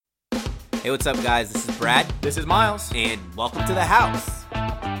Hey, what's up, guys? This is Brad. This is Miles. And welcome to the house.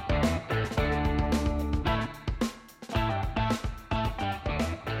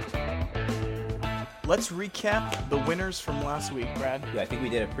 Let's recap the winners from last week, Brad. Yeah, I think we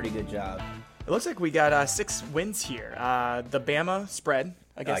did a pretty good job. It looks like we got 6 wins here. The Bama spread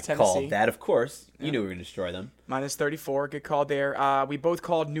against Tennessee. I called that, of course. You knew we were going to destroy them. Minus 34. Good call there. We both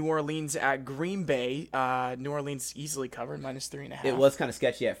called New Orleans at Green Bay. New Orleans easily covered, minus 3.5. It was kind of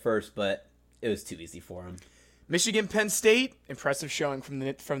sketchy at first, but it was too easy for them. Michigan, Penn State, impressive showing from the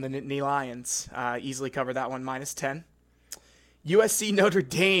Nittany Lions. Easily covered that one, minus 10. USC, Notre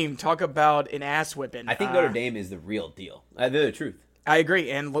Dame, talk about an ass whipping. I think Notre Dame is the real deal. They're the truth. I agree,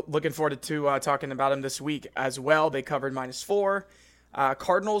 and looking forward to talking about them this week as well. They covered minus 4.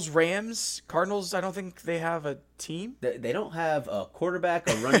 Cardinals, Rams. Cardinals, I don't think they have a team. They don't have a quarterback,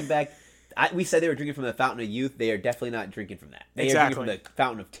 a running back. We said they were drinking from the fountain of youth. They are definitely not drinking from that. They are drinking from the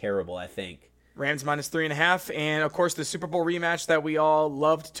fountain of terrible, I think. Rams minus 3.5, and of course the Super Bowl rematch that we all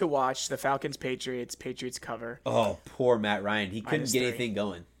loved to watch, the Falcons-Patriots. Patriots cover. Oh, poor Matt Ryan. He couldn't get 3. anything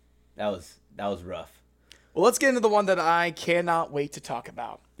going. That was rough. Well, let's get into the one that I cannot wait to talk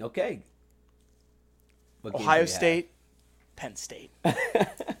about. Okay. Ohio State, Penn State.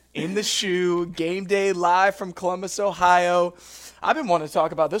 In the shoe, game day live from Columbus, Ohio. I've been wanting to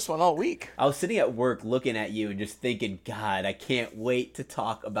talk about this one all week. I was sitting at work looking at you and just thinking, God, I can't wait to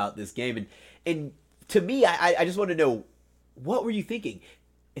talk about this game. And to me, I just want to know, what were you thinking?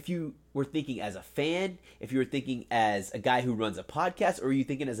 If you were thinking as a fan, if you were thinking as a guy who runs a podcast, or were you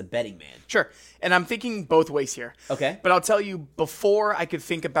thinking as a betting man? Sure. And I'm thinking both ways here. Okay. But I'll tell you, before I could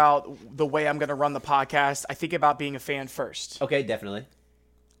think about the way I'm going to run the podcast, I think about being a fan first. Okay, definitely.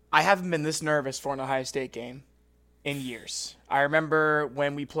 I haven't been this nervous for an Ohio State game in years. I remember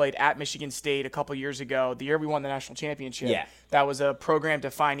when we played at Michigan State a couple years ago, the year we won the national championship. Yeah. That was a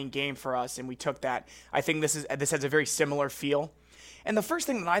program-defining game for us, and we took that. I think this has a very similar feel. And the first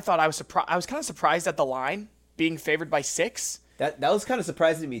thing that I thought, I was kind of surprised at the line being favored by 6. That was kind of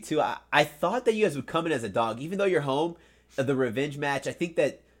surprising to me, too. I thought that you guys would come in as a dog. Even though you're home, the revenge match, I think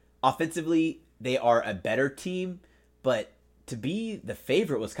that offensively they are a better team, but to be the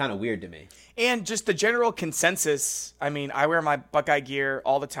favorite was kind of weird to me. And just the general consensus, I mean, I wear my Buckeye gear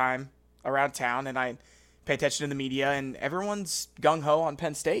all the time around town, and I pay attention to the media, and everyone's gung-ho on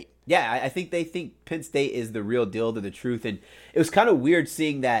Penn State. Yeah, I think they think Penn State is the real deal, to the truth. And it was kind of weird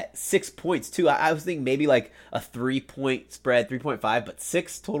seeing that 6 points, too. I was thinking maybe like a 3-point spread, 3.5, but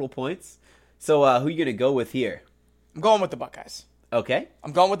 6 total points. So who are you going to go with here? I'm going with the Buckeyes. Okay.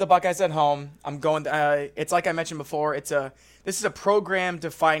 I'm going with the Buckeyes at home. I'm going. It's like I mentioned before. This is a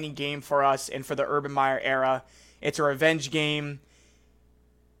program-defining game for us and for the Urban Meyer era. It's a revenge game.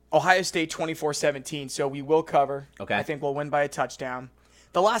 Ohio State 24-17, so we will cover. Okay. I think we'll win by a touchdown.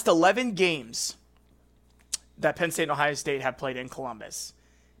 The last 11 games that Penn State and Ohio State have played in Columbus,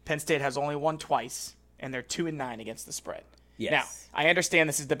 Penn State has only won twice, and they're 2-9 against the spread. Yes. Now, I understand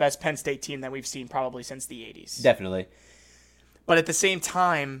this is the best Penn State team that we've seen probably since the 80s. Definitely. But at the same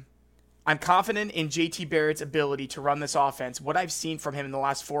time, I'm confident in JT Barrett's ability to run this offense. What I've seen from him in the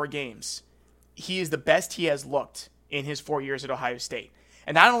last 4 games, he is the best he has looked in his 4 years at Ohio State.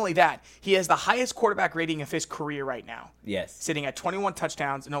 And not only that, he has the highest quarterback rating of his career right now. Yes. Sitting at 21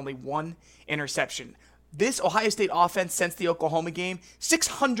 touchdowns and only 1 interception. This Ohio State offense since the Oklahoma game,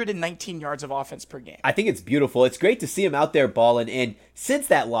 619 yards of offense per game. I think it's beautiful. It's great to see him out there balling. And since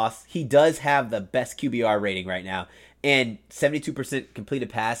that loss, he does have the best QBR rating right now. And 72% completed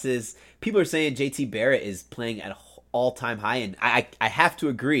passes. People are saying JT Barrett is playing at an all-time high, and I have to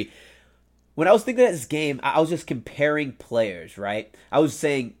agree. When I was thinking of this game, I was just comparing players, right? I was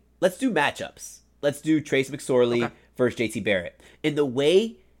saying, let's do matchups. Let's do Trace McSorley versus JT Barrett. In the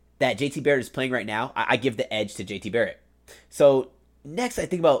way that JT Barrett is playing right now, I give the edge to JT Barrett. So next I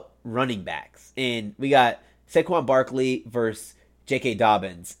think about running backs. And we got Saquon Barkley versus J.K.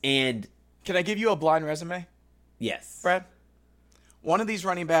 Dobbins. And can I give you a blind resume? Yes. Brad? One of these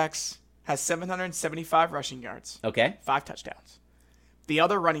running backs has 775 rushing yards. Okay. 5 touchdowns. The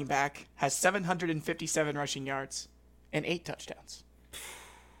other running back has 757 rushing yards and 8 touchdowns.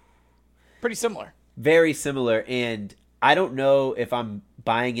 Pretty similar. Very similar. And I don't know if I'm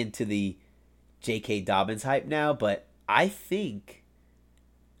buying into the J.K. Dobbins hype now, but I think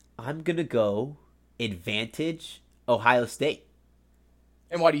I'm going to go advantage Ohio State.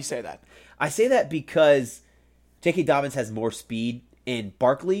 And why do you say that? I say that because J.K. Dobbins has more speed, and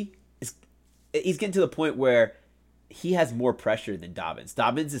Barkley he's getting to the point where he has more pressure than Dobbins.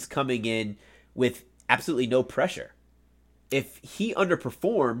 Dobbins is coming in with absolutely no pressure. If he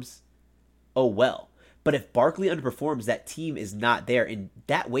underperforms, oh well. But if Barkley underperforms, that team is not there, and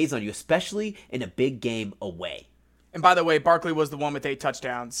that weighs on you, especially in a big game away. And by the way, Barkley was the one with 8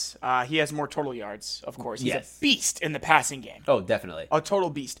 touchdowns. He has more total yards, of course. He's a beast in the passing game. Oh, definitely. A total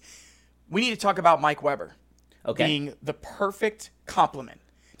beast. We need to talk about Mike Weber being the perfect complement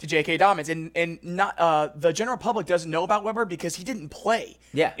to J.K. Dobbins. And not the general public doesn't know about Weber because he didn't play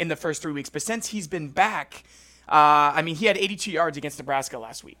in the first 3 weeks. But since he's been back, he had 82 yards against Nebraska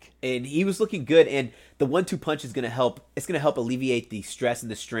last week. And he was looking good. And the 1-2 punch is going to help. It's going to help alleviate the stress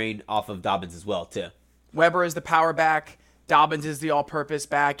and the strain off of Dobbins as well, too. Weber is the power back. Dobbins is the all-purpose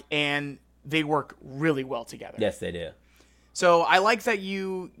back. And they work really well together. Yes, they do. So I like that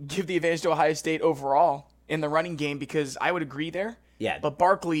you give the advantage to Ohio State overall in the running game because I would agree there. Yeah. But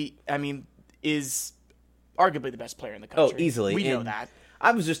Barkley, is arguably the best player in the country. Oh, easily. We know that.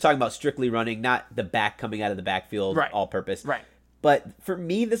 I was just talking about strictly running, not the back coming out of the backfield all-purpose. Right. But for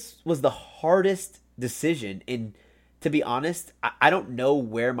me, this was the hardest decision. And to be honest, I don't know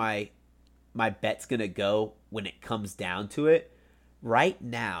where my bet's going to go when it comes down to it. Right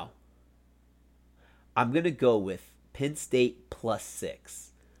now, I'm going to go with Penn State +6.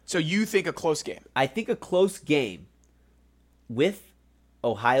 So you think a close game? I think a close game with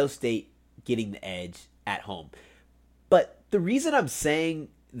Ohio State getting the edge at home. But the reason I'm saying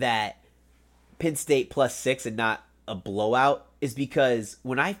that Penn State +6 and not a blowout is because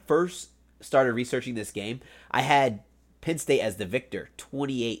when I first started researching this game, I had Penn State as the victor,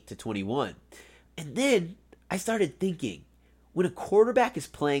 28-21. And then I started thinking, when a quarterback is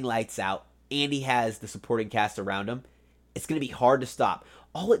playing lights out and he has the supporting cast around him, it's going to be hard to stop.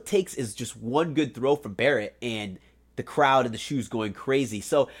 All it takes is just one good throw from Barrett and the crowd and the shoes going crazy.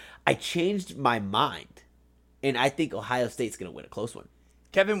 So I changed my mind, and I think Ohio State's going to win a close one.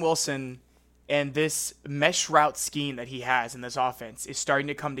 Kevin Wilson and this mesh route scheme that he has in this offense is starting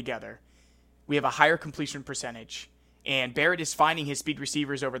to come together. We have a higher completion percentage, and Barrett is finding his speed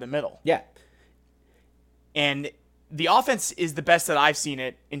receivers over the middle. Yeah. And the offense is the best that I've seen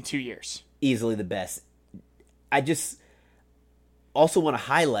it in 2 years. Easily the best. I just also want to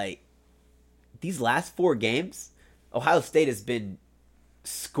highlight these last 4 games, Ohio State has been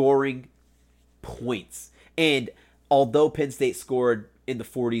scoring points. And although Penn State scored in the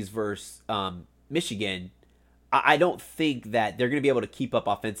 40s versus Michigan, I don't think that they're going to be able to keep up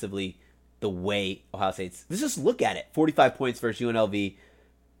offensively the way Ohio State's. Let's just look at it. 45 points versus UNLV,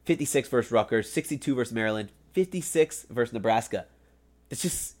 56 versus Rutgers, 62 versus Maryland, 56 versus Nebraska.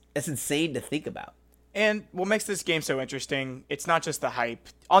 That's insane to think about. And what makes this game so interesting, it's not just the hype.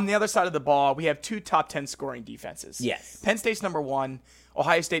 On the other side of the ball, we have 2 top 10 scoring defenses. Yes. Penn State's number 1,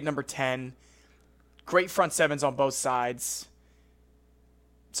 Ohio State number 10. Great front sevens on both sides.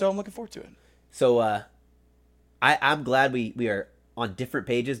 So I'm looking forward to it. So I'm glad we are on different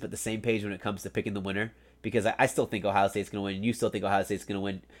pages, but the same page when it comes to picking the winner, because I still think Ohio State's going to win, and you still think Ohio State's going to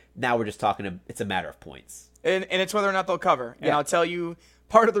win. Now we're just talking, it's a matter of points. And it's whether or not they'll cover. And I'll tell you,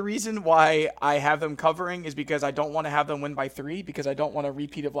 part of the reason why I have them covering is because I don't want to have them win by 3, because I don't want a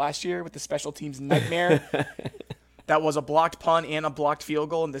repeat of last year with the special teams nightmare. That was a blocked punt and a blocked field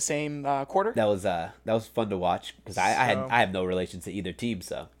goal in the same quarter. That was fun to watch because I have no relation to either team.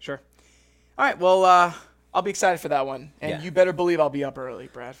 So sure. All right. Well, I'll be excited for that one, and you better believe I'll be up early,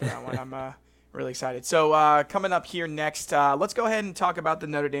 Brad, for that one. I'm really excited. So coming up here next, let's go ahead and talk about the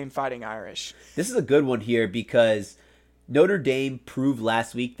Notre Dame Fighting Irish. This is a good one here because Notre Dame proved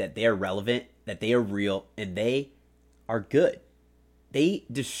last week that they are relevant, that they are real, and they are good. They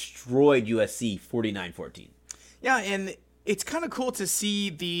destroyed USC 49-14. Yeah, and it's kind of cool to see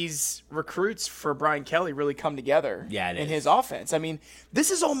these recruits for Brian Kelly really come together in his offense. I mean,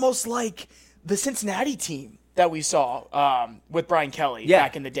 this is almost like the Cincinnati team that we saw with Brian Kelly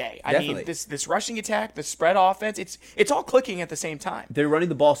back in the day. I mean, this rushing attack, the spread offense, it's all clicking at the same time. They're running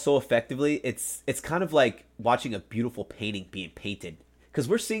the ball so effectively. It's kind of like watching a beautiful painting being painted because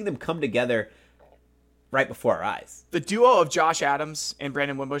we're seeing them come together right before our eyes. The duo of Josh Adams and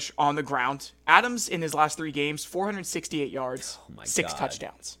Brandon Wimbush on the ground. Adams in his last 3 games, 468 yards, 6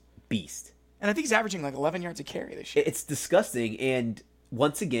 touchdowns. Beast. And I think he's averaging like 11 yards a carry this year. It's disgusting. And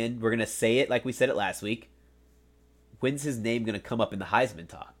once again, we're going to say it like we said it last week. When's his name going to come up in the Heisman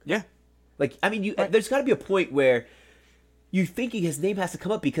talk? Yeah. Like, I mean, there's got to be a point where you're thinking his name has to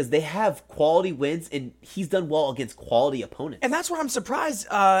come up because they have quality wins and he's done well against quality opponents. And that's where I'm surprised.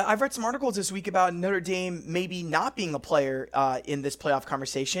 I've read some articles this week about Notre Dame maybe not being a player in this playoff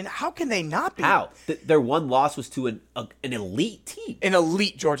conversation. How can they not be? How? Their one loss was to an elite team. An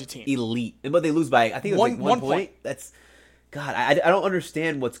elite Georgia team. Elite. But they lose by, I think it was one point. That's, God, I don't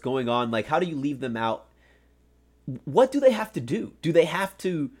understand what's going on. Like, how do you leave them out? What do they have to do? Do they have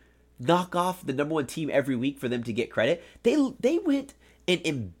to knock off the number one team every week for them to get credit. They went and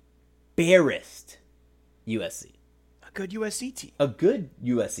embarrassed USC. A good USC team. A good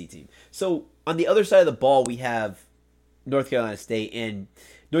USC team. So on the other side of the ball, we have North Carolina State, and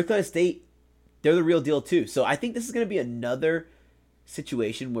North Carolina State, they're the real deal too. So I think this is going to be another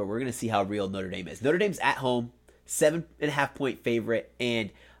situation where we're going to see how real Notre Dame is. Notre Dame's at home, 7.5-point favorite,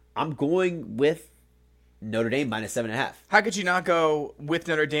 and I'm going with Notre Dame minus 7.5. How could you not go with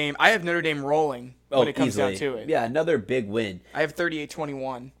Notre Dame? I have Notre Dame rolling when it comes easily. down to it. Yeah, another big win. I have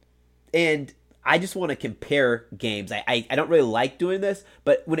 38-21. And I just want to compare games. I don't really like doing this,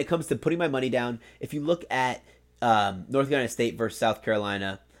 but when it comes to putting my money down, if you look at North Carolina State versus South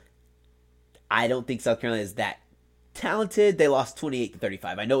Carolina, I don't think South Carolina is that talented. They lost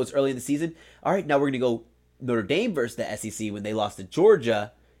 28-35. I know it's early in the season. All right, now we're going to go Notre Dame versus the SEC when they lost to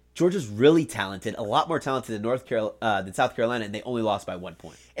Georgia. Georgia's really talented, a lot more talented than South Carolina, and they only lost by 1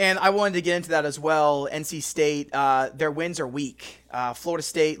 point. And I wanted to get into that as well. NC State, their wins are weak. Florida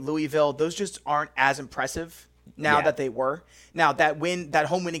State, Louisville, those just aren't as impressive now that they were. Now, that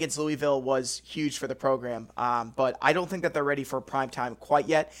home win against Louisville was huge for the program, but I don't think that they're ready for prime time quite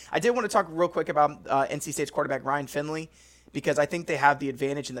yet. I did want to talk real quick about NC State's quarterback, Ryan Finley, because I think they have the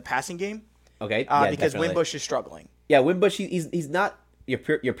advantage in the passing game. Okay, because definitely. Wimbush is struggling. Yeah, Wimbush, he's not your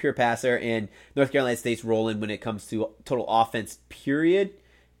pure passer, and North Carolina State's rolling when it comes to total offense, period.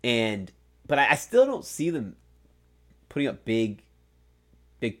 But I still don't see them putting up big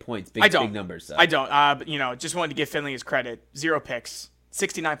points, big numbers. So. I don't. But, just wanted to give Finley his credit. 0 picks,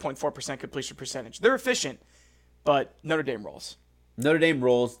 69.4% completion percentage. They're efficient, but Notre Dame rolls. Notre Dame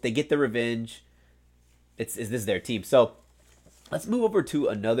rolls. They get the revenge. This is their team. So let's move over to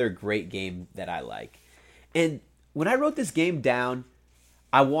another great game that I like. And when I wrote this game down,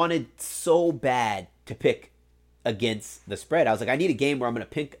 I wanted so bad to pick against the spread. I was like, I need a game where I'm going to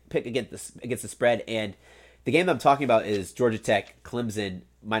pick against the spread. And the game that I'm talking about is Georgia Tech, Clemson,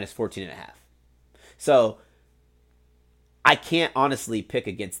 minus 14.5. So I can't honestly pick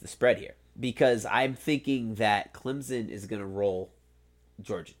against the spread here because I'm thinking that Clemson is going to roll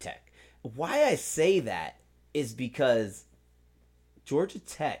Georgia Tech. Why I say that is because Georgia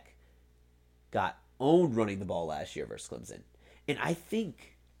Tech got owned running the ball last year versus Clemson. And I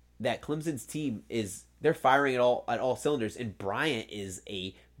think that Clemson's team they're firing at all cylinders, and Bryant is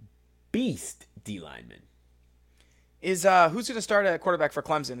a beast D lineman. Who's going to start at quarterback for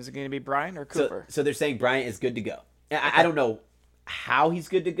Clemson? Is it going to be Bryant or Cooper? So they're saying Bryant is good to go. I don't know how he's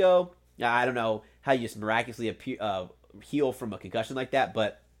good to go. I don't know how you just miraculously heal from a concussion like that,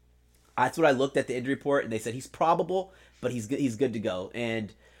 but that's what I looked at the injury report, and they said he's probable, but he's good to go.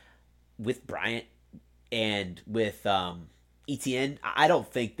 And with Bryant and with ETN, I don't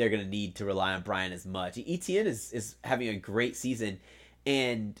think they're going to need to rely on Bryant as much. ETN is having a great season,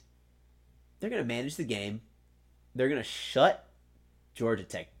 and they're going to manage the game. They're going to shut Georgia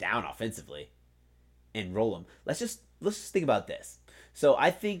Tech down offensively and roll them. Let's just think about this. So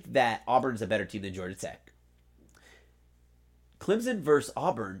I think that Auburn's a better team than Georgia Tech. Clemson versus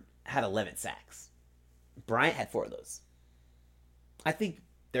Auburn had 11 sacks. Bryant had 4 of those. I think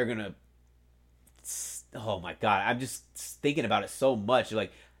they're going to... Oh my God, I'm just thinking about it so much.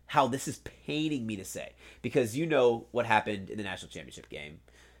 Like how this is paining me to say. Because you know what happened in the national championship game.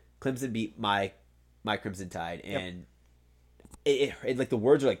 Clemson beat my Crimson Tide, and it like the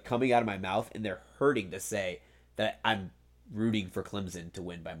words are like coming out of my mouth, and they're hurting to say that I'm rooting for Clemson to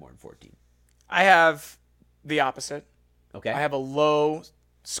win by more than 14. I have the opposite. Okay. I have a low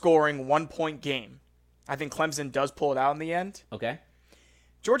scoring 1-point game. I think Clemson does pull it out in the end. Okay.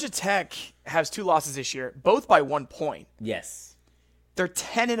 Georgia Tech has 2 losses this year, both by 1 point. Yes. They're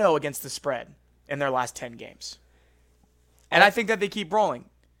 10-0 against the spread in their last 10 games. And I think that they keep rolling.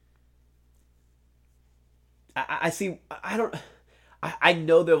 I see. I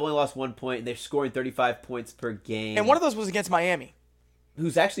know they've only lost 1 point. They're scoring 35 points per game. And one of those was against Miami,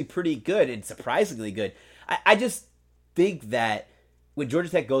 who's actually pretty good and surprisingly good. I just think that when Georgia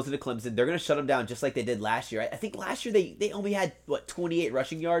Tech goes into Clemson, they're going to shut them down just like they did last year. I think last year they only had 28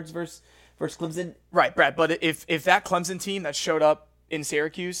 rushing yards versus Clemson. Right, Brad. But if that Clemson team that showed up in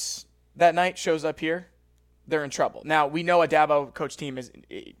Syracuse that night shows up here, they're in trouble. Now we know a Dabo coach team is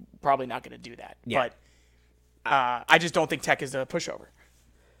probably not going to do that. Yeah. But I just don't think Tech is a pushover.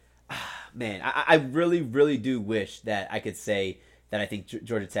 Man, I really, really do wish that I could say that I think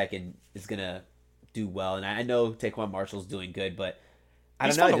Georgia Tech is going to do well. And I know Taquan Marshall's doing good, but I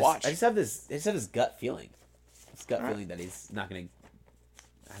don't know. I just have this gut feeling. This gut feeling that he's not going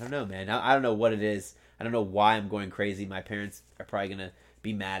to. I don't know, man. I don't know what it is. I don't know why I'm going crazy. My parents are probably going to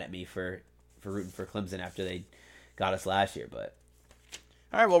be mad at me for rooting for Clemson after they got us last year, but.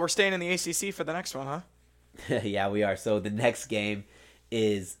 All right, well, we're staying in the ACC for the next one, huh? Yeah, we are. So the next game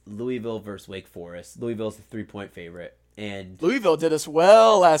is Louisville versus Wake Forest. Louisville's the 3-point favorite. And Louisville did us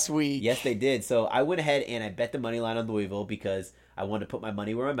well last week. yes, they did. So I went ahead and I bet the money line on Louisville because I wanted to put my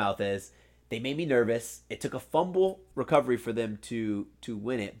money where my mouth is. They made me nervous. It took a fumble recovery for them to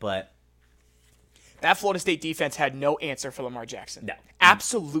win it, but That Florida State defense had no answer for Lamar Jackson. No.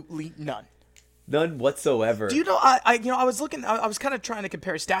 Absolutely none. none whatsoever. Do you know? I was looking. I was kind of trying to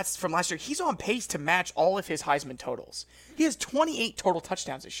compare stats from last year. He's on pace to match all of his Heisman totals. He has 28 total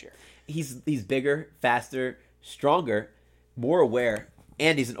touchdowns this year. He's bigger, faster, stronger, more aware,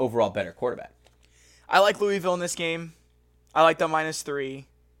 and he's an overall better quarterback. I like Louisville in this game. I like the -3.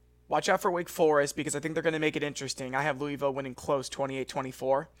 Watch out for Wake Forest because I think they're going to make it interesting. I have Louisville winning close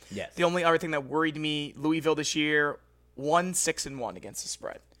 28-24. Yes. The only other thing that worried me, Louisville this year, 6-1 against the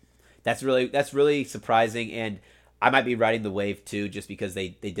spread. That's really surprising, and I might be riding the wave too, just because they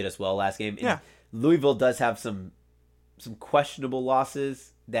did us well last game. And Yeah. Louisville does have some questionable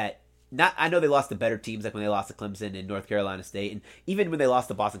losses that I know they lost to better teams, like when they lost to Clemson and North Carolina State, and even when they lost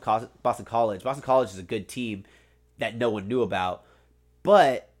to Boston College. Boston College is a good team that no one knew about,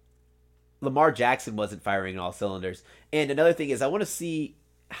 but Lamar Jackson wasn't firing on all cylinders. And another thing is, I want to see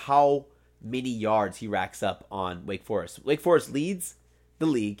how many yards he racks up on Wake Forest. Wake Forest leads the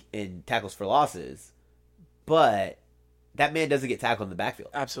league in tackles for losses, but that man doesn't get tackled in the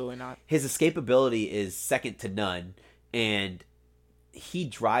backfield. Absolutely not. His escapability is second to none, and he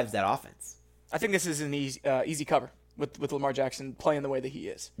drives that offense. I think this is an easy cover with Lamar Jackson playing the way that he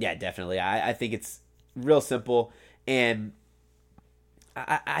is. Yeah, definitely. I think it's real simple, and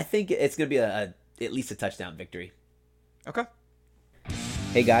I think it's going to be at least a touchdown victory. Okay.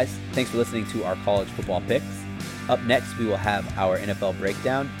 Hey guys, thanks for listening to our college football picks. Up next, we will have our NFL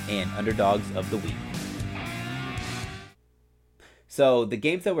breakdown and underdogs of the week. So the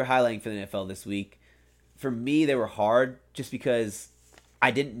games that we're highlighting for the NFL this week, for me, they were hard just because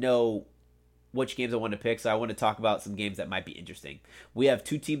I didn't know which games I wanted to pick, so I want to talk about some games that might be interesting. We have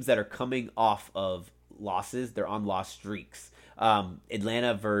two teams that are coming off of losses. They're on loss streaks.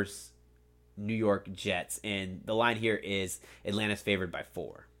 Atlanta versus New York Jets, and the line here is Atlanta's favored by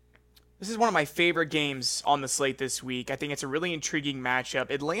 4. This is one of my favorite games on the slate this week. I think it's a really intriguing matchup.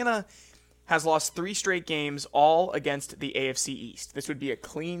 Atlanta has lost 3 straight games, all against the AFC East. This would be a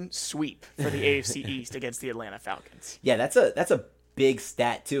clean sweep for the AFC East against the Atlanta Falcons. Yeah, that's a big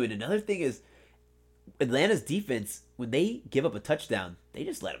stat too. And another thing is Atlanta's defense, when they give up a touchdown, they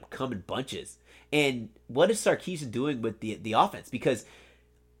just let them come in bunches. And what is Sarkisian doing with the offense? Because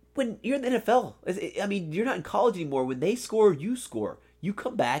when you're in the NFL, I mean, you're not in college anymore. When they score, you score. You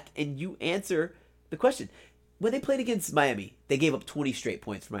come back and you answer the question. When they played against Miami, they gave up 20 straight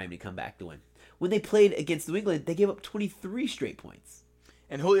points for Miami to come back to win. When they played against New England, they gave up 23 straight points.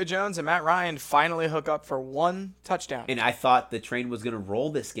 And Julio Jones and Matt Ryan finally hook up for 1 touchdown. And I thought the train was going to roll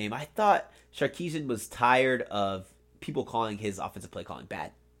this game. I thought Sarkisian was tired of people calling his offensive play calling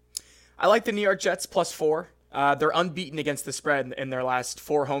bad. I like the New York Jets +4. They're unbeaten against the spread in their last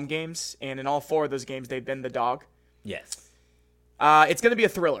 4 home games, and in all 4 of those games, they've been the dog. Yes. It's going to be a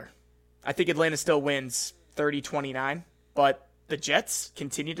thriller. I think Atlanta still wins 30-29, but the Jets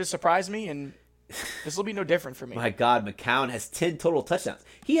continue to surprise me, and this will be no different for me. My God, McCown has 10 total touchdowns.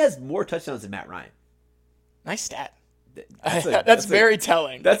 He has more touchdowns than Matt Ryan. Nice stat. That's very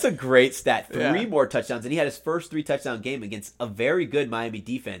telling. That's a great stat. 3 Yeah. more touchdowns, and he had his first 3 touchdown game against a very good Miami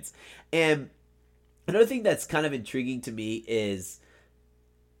defense. And another thing that's kind of intriguing to me is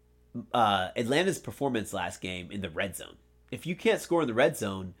Atlanta's performance last game in the red zone. If you can't score in the red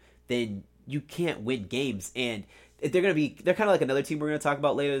zone, then you can't win games. And they're kind of like another team we're going to talk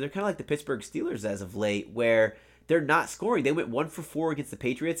about later. They're kind of like the Pittsburgh Steelers as of late, where they're not scoring. They went 1 for 4 against the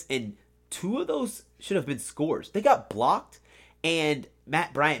Patriots, and 2 of those should have been scores. They got blocked, and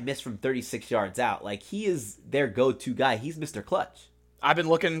Matt Bryant missed from 36 yards out. Like, he is their go-to guy. He's Mr. Clutch. I've been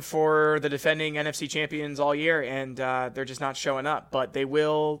looking for the defending NFC champions all year, and they're just not showing up. But they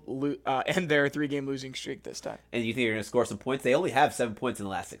will end their 3-game losing streak this time. And you think they're going to score some points? They only have 7 points in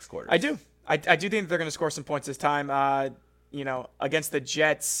the last 6 quarters. I do. I do think they're going to score some points this time. Against the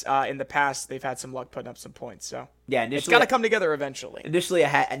Jets in the past, they've had some luck putting up some points. So yeah, it's got to come together eventually. Initially, I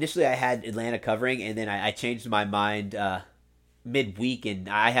had Atlanta covering, and then I changed my mind midweek, and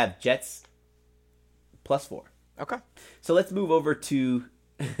I have Jets +4. Okay. So let's move over to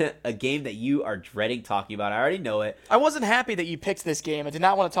a game that you are dreading talking about. I already know it. I wasn't happy that you picked this game. I did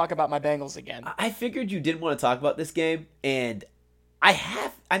not want to talk about my Bengals again. I figured you didn't want to talk about this game, and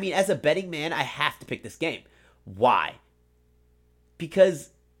as a betting man, I have to pick this game. Why?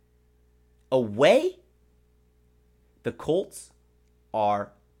 Because away, the Colts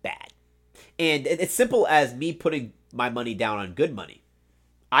are bad. And it's simple as me putting my money down on good money.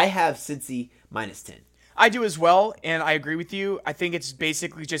 I have Cincy -10. I do as well, and I agree with you. I think it's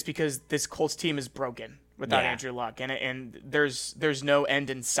basically just because this Colts team is broken without Andrew Luck, and there's no end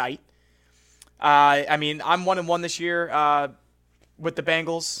in sight. I mean, I'm 1-1 this year with the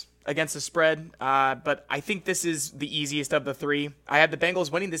Bengals against the spread, but I think this is the easiest of the three. I have the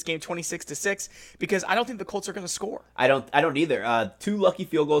Bengals winning this game 26-6 because I don't think the Colts are going to score. I don't either. 2 lucky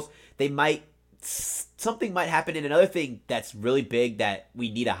field goals. Something might happen. And another thing that's really big that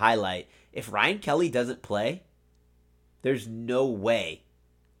we need to highlight: if Ryan Kelly doesn't play, there's no way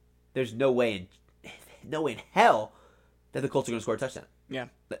in hell that the Colts are going to score a touchdown. Yeah,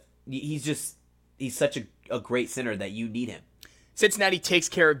 he's such a great center that you need him. Cincinnati takes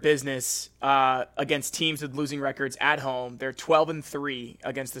care of business against teams with losing records at home. They're 12-3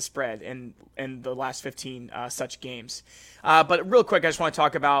 against the spread in the last 15 such games. But real quick, I just want to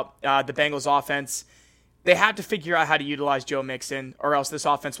talk about the Bengals offense. They have to figure out how to utilize Joe Mixon, or else this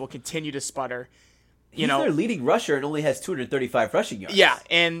offense will continue to sputter. He's their leading rusher and only has 235 rushing yards. Yeah,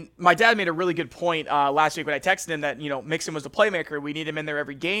 and my dad made a really good point last week when I texted him that Mixon was the playmaker. We need him in there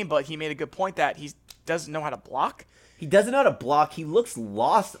every game, but he made a good point that he doesn't know how to block. He doesn't know how to block. He looks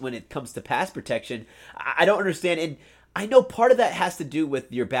lost when it comes to pass protection. I don't understand. And I know part of that has to do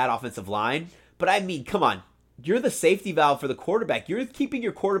with your bad offensive line. But I mean, come on. You're the safety valve for the quarterback. You're keeping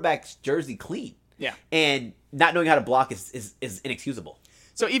your quarterback's jersey clean. Yeah. And not knowing how to block is inexcusable.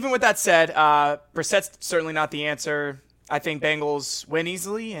 So even with that said, Brissett's certainly not the answer. I think Bengals win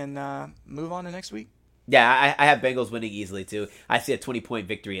easily and move on to next week. Yeah, I have Bengals winning easily, too. I see a 20-point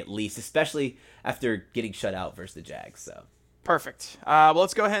victory at least, especially after getting shut out versus the Jags. So perfect. Well,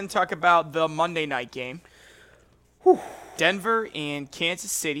 let's go ahead and talk about the Monday night game. Whew. Denver and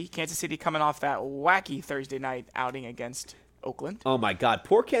Kansas City. Kansas City coming off that wacky Thursday night outing against Oakland. Oh, my God.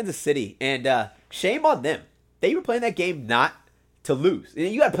 Poor Kansas City. And shame on them. They were playing that game not to lose.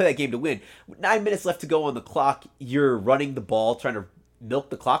 You got to play that game to win. 9 minutes left to go on the clock. You're running the ball, trying to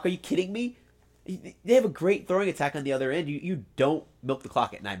milk the clock. Are you kidding me? They have a great throwing attack on the other end. You don't milk the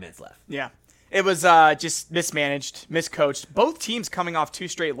clock at 9 minutes left. Yeah. It was just mismanaged, miscoached. Both teams coming off 2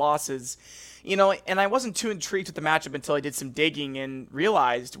 straight losses. And I wasn't too intrigued with the matchup until I did some digging and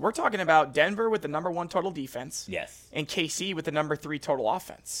realized we're talking about Denver with the number 1 total defense. Yes. And KC with the number 3 total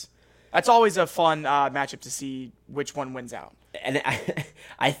offense. That's always a fun matchup to see which one wins out. And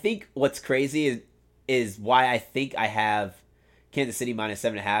I think what's crazy is why I think I have Kansas City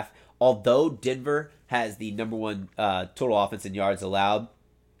 -7.5. Although Denver has the number 1 total offense in yards allowed,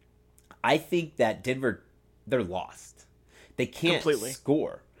 I think that Denver, they're lost. They can't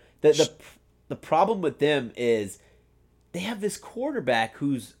score. The problem with them is they have this quarterback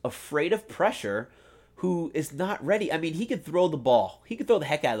who's afraid of pressure, who is not ready. I mean, he can throw the ball. He can throw the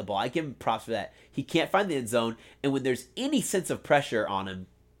heck out of the ball. I give him props for that. He can't find the end zone, and when there's any sense of pressure on him,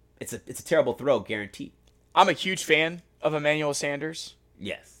 it's a terrible throw, guaranteed. I'm a huge fan of Emmanuel Sanders.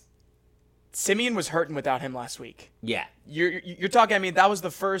 Yes. Simeon was hurting without him last week. Yeah. You're talking, I mean, that was the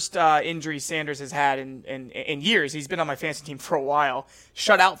first injury Sanders has had in years. He's been on my fantasy team for a while.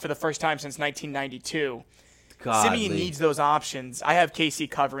 Shut out for the first time since 1992. Simeon needs those options. I have KC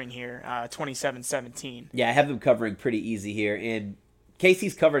covering here, 27-17. Yeah, I have them covering pretty easy here. And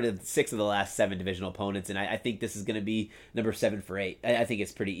KC's covered in 6 of the last 7 divisional opponents, and I think this is going to be number 7 for 8. I think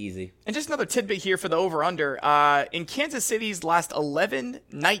it's pretty easy. And just another tidbit here for the over-under. In Kansas City's last 11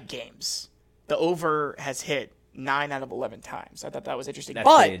 night games, the over has hit 9 out of 11 times. I thought that was interesting. That's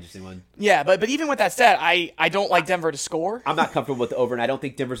a pretty interesting one. Yeah, but even with that said, I don't like Denver to score. I'm not comfortable with the over, and I don't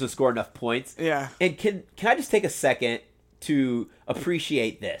think Denver's going to score enough points. Yeah. And can I just take a second to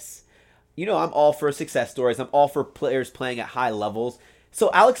appreciate this? I'm all for success stories. I'm all for players playing at high levels. So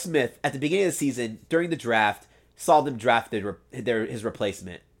Alex Smith, at the beginning of the season, during the draft, saw them draft his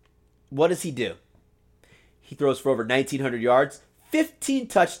replacement. What does he do? He throws for over 1,900 yards, 15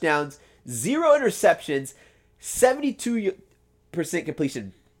 touchdowns, 0 interceptions, 72%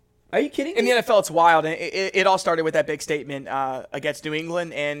 completion. Are you kidding me? In the NFL, it's wild. And it all started with that big statement against New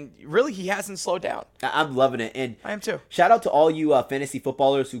England, and really, he hasn't slowed down. I'm loving it. And I am too. Shout out to all you fantasy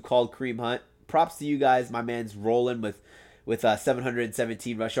footballers who called Kareem Hunt. Props to you guys. My man's rolling with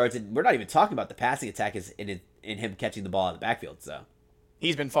 717 rush yards. And we're not even talking about the passing attack in him catching the ball out of the backfield. So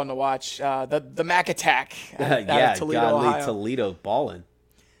he's been fun to watch. The Mac attack out yeah, of Toledo, Ohio. Toledo balling.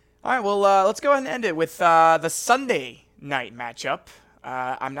 All right, well, let's go ahead and end it with the Sunday night matchup.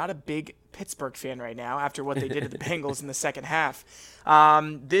 I'm not a big Pittsburgh fan right now after what they did to the Bengals in the second half.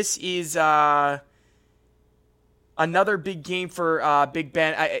 This is Another big game for Big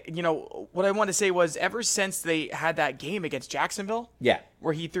Ben. What I wanted to say was ever since they had that game against Jacksonville, Yeah.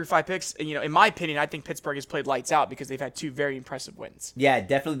 where he threw 5 picks, in my opinion, I think Pittsburgh has played lights out because they've had 2 very impressive wins. Yeah,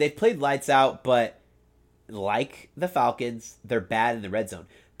 definitely. They've played lights out, but like the Falcons, they're bad in the red zone.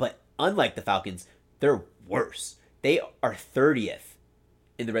 But unlike the Falcons, they're worse. They are 30th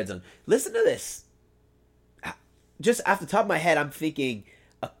in the red zone. Listen to this. Just off the top of my head, I'm thinking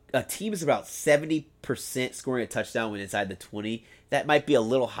a team is about 70% scoring a touchdown when inside the 20. That might be a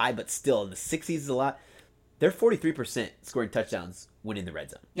little high, but still in the 60s is a lot. They're 43% scoring touchdowns when in the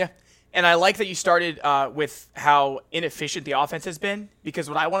red zone. Yeah. And I like that you started with how inefficient the offense has been, because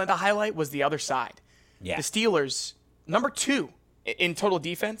what I wanted to highlight was the other side. Yeah. The Steelers, number 2 in total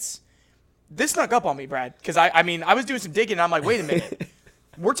defense. This snuck up on me, Brad, because I was doing some digging and I'm like, wait a minute.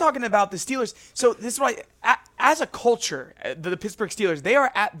 We're talking about the Steelers. So this is why, as a culture, the Pittsburgh Steelers, they are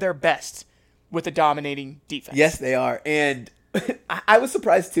at their best with a dominating defense. Yes, they are. And I was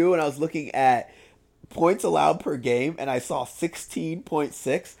surprised, too, when I was looking at points allowed per game, and I saw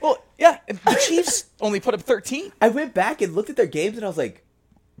 16.6. Well, yeah, and the Chiefs only put up 13. I went back and looked at their games, and I was like,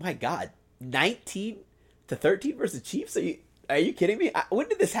 my God, 19-13 versus Chiefs? Are you kidding me? When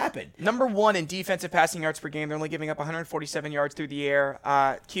did this happen? Number 1 in defensive passing yards per game. They're only giving up 147 yards through the air.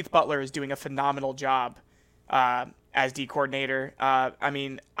 Keith Butler is doing a phenomenal job as D coordinator.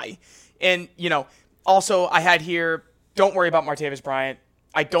 Also I had here, don't worry about Martavis Bryant.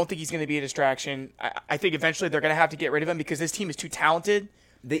 I don't think he's going to be a distraction. I think eventually they're going to have to get rid of him because this team is too talented.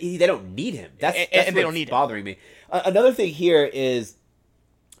 They don't need him. That's they don't need him. Bothering me. Another thing here is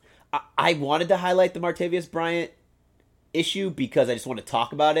I wanted to highlight the Martavis Bryant issue because I just want to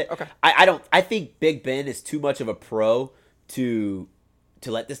talk about it. Okay. I think Big Ben is too much of a pro to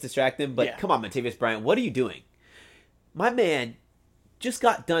let this distract him. But Come on, Martavis Bryant, what are you doing? My man just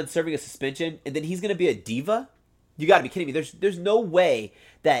got done serving a suspension, and then he's going to be a diva? You got to be kidding me. There's no way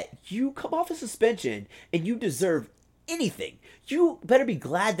that you come off a suspension and you deserve anything. You better be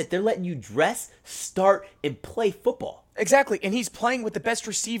glad that they're letting you dress, start, and play football. Exactly, and he's playing with the best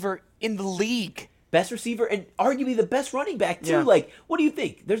receiver in the league. Best receiver and arguably the best running back, too. Yeah. Like, what do you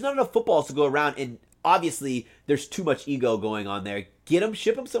think? There's not enough footballs to go around, and obviously there's too much ego going on there. Get him,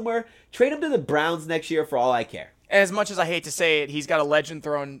 ship him somewhere, trade him to the Browns next year for all I care. As much as I hate to say it, he's got a legend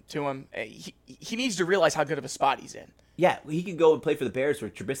thrown to him. He needs to realize how good of a spot he's in. Yeah, he can go and play for the Bears where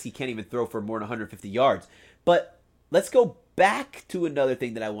Trubisky can't even throw for more than 150 yards. But let's go back to another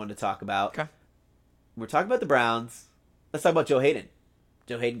thing that I wanted to talk about. Okay. We're talking about the Browns. Let's talk about Joe Hayden.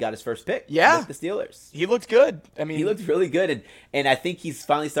 Joe Hayden got his first pick with the Steelers. He looked good. He looked really good, and I think he's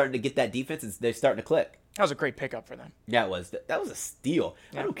finally starting to get that defense, and they're starting to click. That was a great pickup for them. Yeah, it was. That was a steal.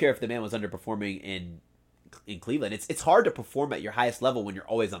 Yeah. I don't care if the man was underperforming in Cleveland. It's hard to perform at your highest level when you're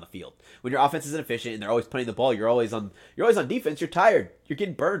always on the field. When your offense is inefficient and they're always playing the ball, you're always on defense. You're tired. You're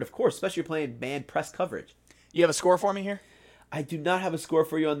getting burned, of course, especially if you're playing man press coverage. You have a score for me here? I do not have a score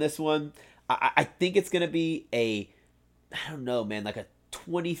for you on this one. I think it's going to be I don't know, man, like a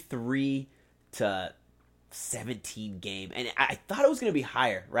 23-17 game. And I thought it was going to be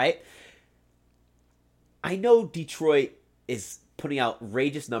higher, right? I know Detroit is putting out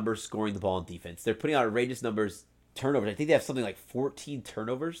outrageous numbers scoring the ball on defense. They're putting out outrageous numbers turnovers. I think they have something like 14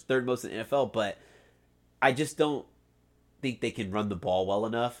 turnovers, third most in the NFL, but I just don't think they can run the ball well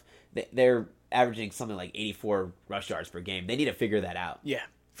enough. They're averaging something like 84 rush yards per game. They need to figure that out. Yeah,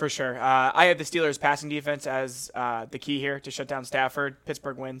 for sure. I have the Steelers' passing defense as the key here to shut down Stafford.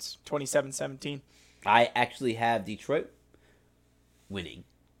 Pittsburgh wins 27-17. I actually have Detroit winning.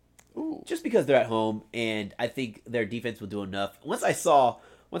 Ooh. Just because they're at home, and I think their defense will do enough. Once I saw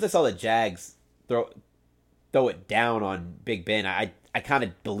the Jags throw it down on Big Ben, I kind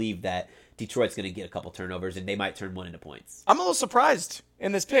of believe that Detroit's going to get a couple turnovers, and they might turn one into points. I'm a little surprised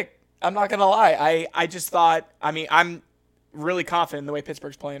in this pick. I'm not going to lie. I just thought, I'm really confident in the way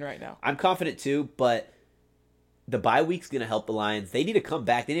Pittsburgh's playing right now. I'm confident too, but the bye week's going to help the Lions. They need to come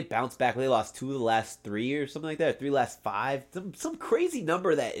back. They need to bounce back. They lost 2 of the last 3 or something like that. 3 last 5. Some crazy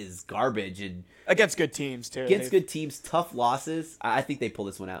number that is garbage. And against good teams, too. Against good teams, tough losses. I think they pull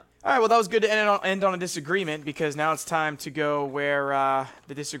this one out. All right, well, that was good to end on a disagreement, because now it's time to go where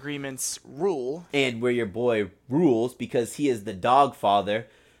the disagreements rule. And where your boy rules, because he is the dog father,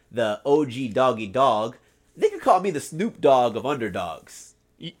 the OG doggy dog. They could call me the Snoop Dogg of underdogs.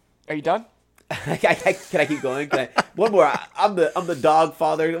 Are you done? Can I keep going? One more. I'm the dog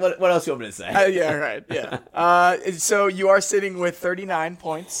father. What else you want me to say? Yeah, right. Yeah. So you are sitting with 39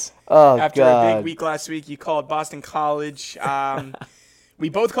 points. Oh, after God. a big week last week. You called Boston College. We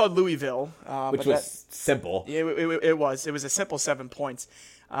both called Louisville, which was simple. It was a simple 7 points.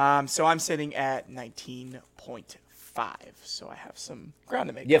 So I'm sitting at 19.5. So I have some ground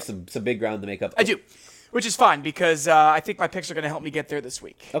to make You up. have some big ground to make up. I do, which is fine because I think my picks are going to help me get there this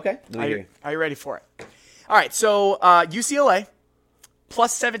week. Okay. Let me hear you. Are you ready for it? All right, so UCLA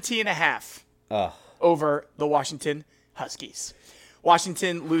plus 17.5 over the Washington Huskies.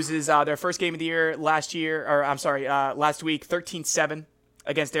 Washington loses their first game of the year last week, 13-7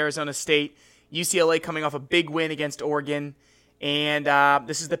 against Arizona State. UCLA coming off a big win against Oregon. And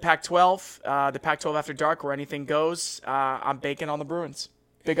this is the Pac-12, the Pac-12 After Dark, where anything goes. I'm banking on the Bruins.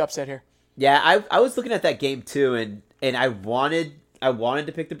 Big upset here. Yeah, I was looking at that game too, and I wanted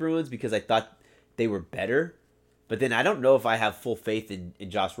to pick the Bruins because I thought they were better. But then I don't know if I have full faith in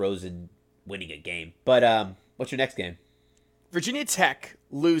Josh Rosen winning a game. But what's your next game? Virginia Tech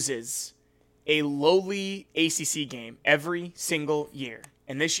loses a lowly ACC game every single year.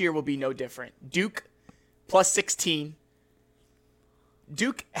 And this year will be no different. Duke plus 16.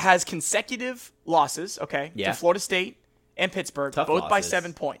 Duke has consecutive losses, to Florida State and Pittsburgh, Tough both by losses.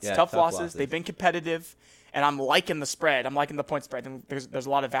 7 points. Yeah, tough tough losses. They've been competitive, and I'm liking the spread. I'm liking the point spread. And there's a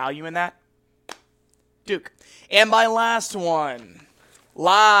lot of value in that. Duke. And my last one,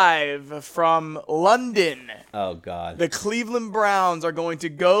 live from London. Oh, God. The Cleveland Browns are going to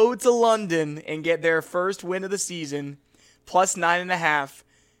go to London and get their first win of the season, plus 9.5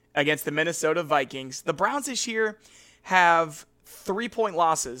 against the Minnesota Vikings. The Browns this year have 3-point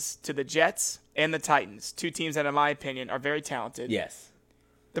losses to the Jets and the Titans, two teams that, in my opinion, are very talented. Yes.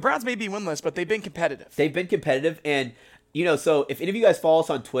 The Browns may be winless, but they've been competitive. They've been competitive, and, so if any of you guys follow us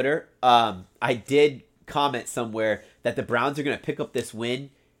on Twitter, I did comment somewhere that the Browns are going to pick up this win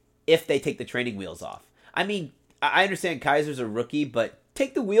if they take the training wheels off. I mean, I understand Kaiser's a rookie, but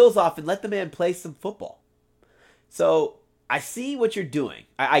take the wheels off and let the man play some football. So I see what you're doing.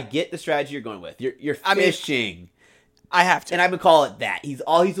 I get the strategy you're going with. You're fishing. I have to. And I would call it that.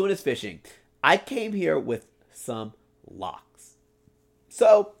 All he's doing is fishing. I came here with some locks.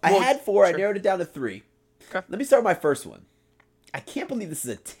 So I had 4. Sure. I narrowed it down to 3. Okay. Let me start with my first one. I can't believe this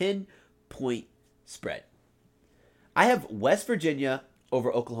is a 10-point spread. I have West Virginia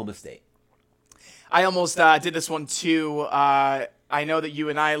over Oklahoma State. I almost did this one too. I know that you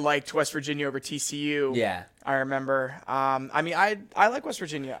and I liked West Virginia over TCU. Yeah. I remember. I like West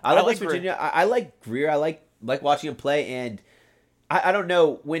Virginia. I like West Virginia. I like Greer. I like watching him play, and I don't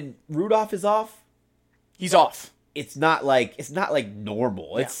know, when Rudolph is off, he's off. It's not like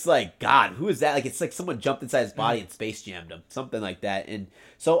normal. Yeah. It's like, God, who is that? Like, it's like someone jumped inside his body and Space Jammed him, something like that. And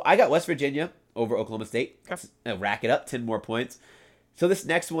so I got West Virginia over Oklahoma State. Okay. Rack it up, 10 more points. So this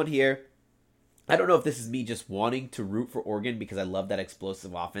next one here, I don't know if this is me just wanting to root for Oregon because I love that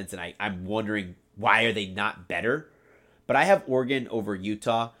explosive offense, and I'm wondering why are they not better. But I have Oregon over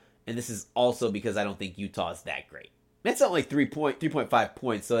Utah, and this is also because I don't think Utah is that great. That's only 3.5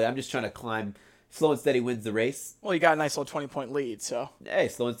 points, so I'm just trying to climb. Slow and steady wins the race. Well, you got a nice little 20-point lead, so. Hey,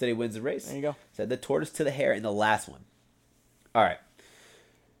 slow and steady wins the race. There you go. Said the tortoise to the hare in the last one. All right.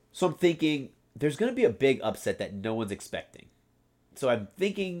 So I'm thinking there's going to be a big upset that no one's expecting. So I'm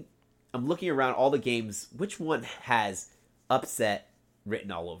looking around all the games. Which one has upset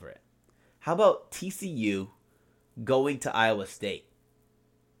written all over it? How about TCU going to Iowa State?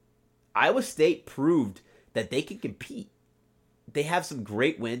 Iowa State proved that they can compete. They have some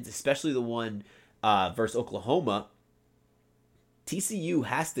great wins, especially the one versus Oklahoma. TCU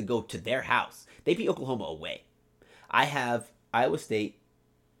has to go to their house. They beat Oklahoma away. I have Iowa State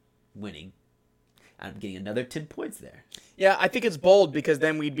winning. I'm getting another 10 points there. Yeah, I think it's bold because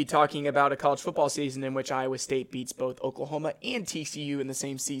then we'd be talking about a college football season in which Iowa State beats both Oklahoma and TCU in the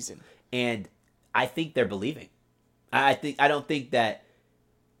same season. And I think they're believing. I don't think that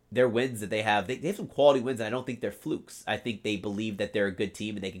their wins that they have some quality wins, and I don't think they're flukes. I think they believe that they're a good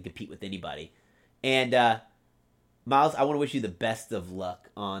team and they can compete with anybody. And Miles, I want to wish you the best of luck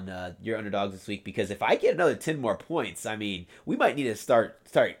on your underdogs this week, because if I get another 10 more points, I mean, we might need to start.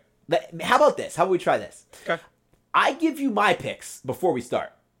 How about this? How about we try this? Okay. I give you my picks before we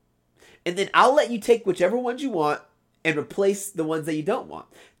start, and then I'll let you take whichever ones you want and replace the ones that you don't want.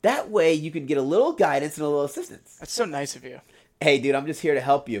 That way, you can get a little guidance and a little assistance. That's so nice of you. Hey, dude, I'm just here to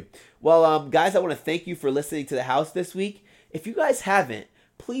help you. Well, guys, I want to thank you for listening to The House this week. If you guys haven't,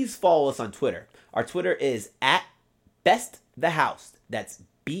 please follow us on Twitter. Our Twitter is @BestTheHouse. That's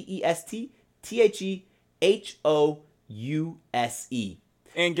BestTheHouse.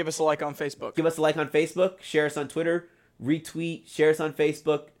 And give us a like on Facebook. Give us a like on Facebook. Share us on Twitter. Retweet. Share us on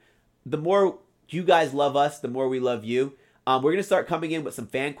Facebook. The more you guys love us, the more we love you. We're going to start coming in with some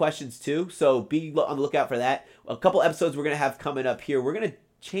fan questions too, so be on the lookout for that. A couple episodes we're going to have coming up here. We're going to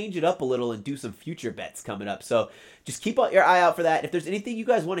change it up a little and do some future bets coming up. So just keep your eye out for that. If there's anything you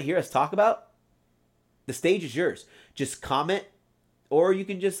guys want to hear us talk about, the stage is yours. Just comment, or you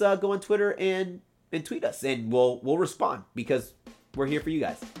can just go on Twitter and tweet us, and we'll respond because we're here for you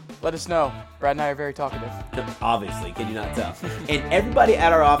guys. Let us know. Brad and I are very talkative. Obviously, can you not tell? And everybody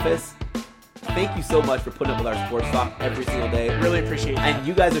at our office, thank you so much for putting up with our sports talk every single day. Really appreciate it. And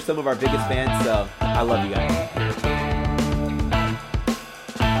you guys are some of our biggest fans, so I love you guys.